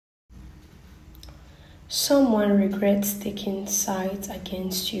Someone regrets taking sides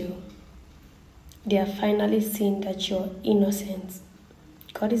against you. They are finally seeing that you're innocent.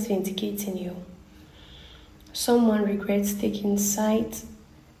 God is vindicating you. Someone regrets taking sides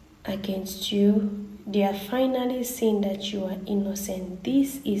against you. They are finally seeing that you are innocent.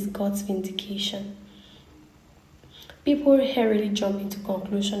 This is God's vindication. People hurriedly jump into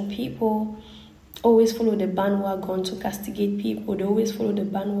conclusion. People always follow the bandwagon to castigate people. They always follow the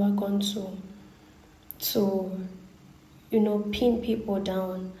bandwagon to pin people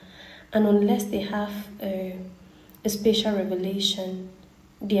down. And unless they have a special revelation,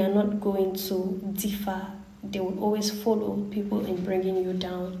 they are not going to differ. They will always follow people in bringing you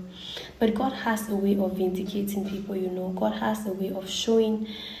down. But God has a way of vindicating people, God has a way of showing,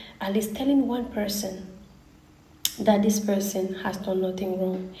 at least telling one person that this person has done nothing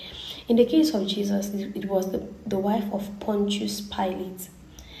wrong. In the case of Jesus, it was the wife of Pontius Pilate.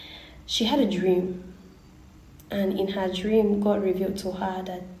 She had a dream. And in her dream, God revealed to her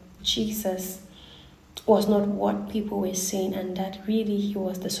that Jesus was not what people were saying, and that really he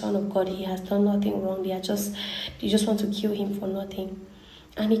was the Son of God. He has done nothing wrong. They just want to kill him for nothing.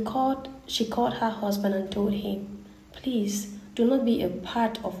 And she called her husband and told him, please do not be a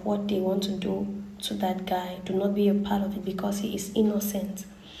part of what they want to do to that guy. Do not be a part of it, because he is innocent.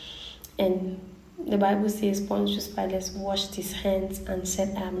 And the Bible says Pontius Pilate washed his hands and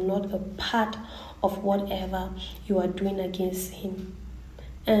said, I am not a part of whatever you are doing against him.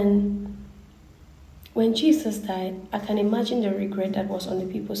 And when Jesus died, I can imagine the regret that was on the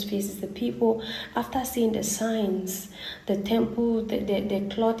people's faces. The people, after seeing the signs, the temple, the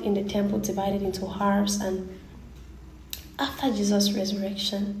cloth in the temple divided into halves, and after Jesus'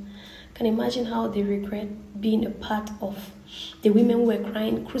 resurrection, I can imagine how they regret being a part of. The women were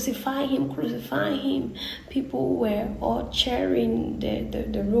crying, crucify him, crucify him. People were all cheering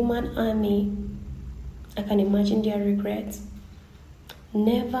the Roman army. I can imagine their regrets.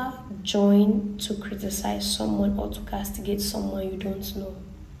 Never join to criticize someone or to castigate someone you don't know.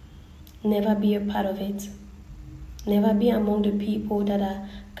 Never be a part of it. Never be among the people that are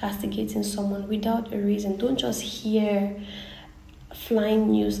castigating someone without a reason. Don't just hear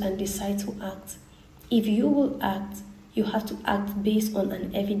flying news and decide to act. If you will act, you have to act based on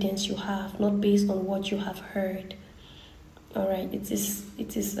an evidence you have, not based on what you have heard. All right,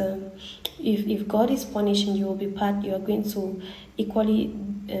 if God is punishing you, you are going to equally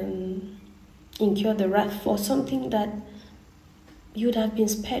incur the wrath for something that you would have been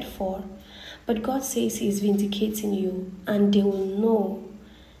spared for. But God says He is vindicating you, and they will know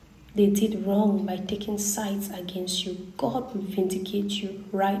they did wrong by taking sides against you. God will vindicate you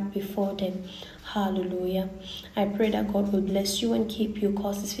right before them. Hallelujah. I pray that God will bless you and keep you,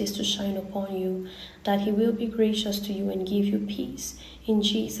 cause His face to shine upon you, that He will be gracious to you and give you peace. In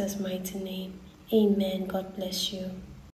Jesus' mighty name. Amen. God bless you.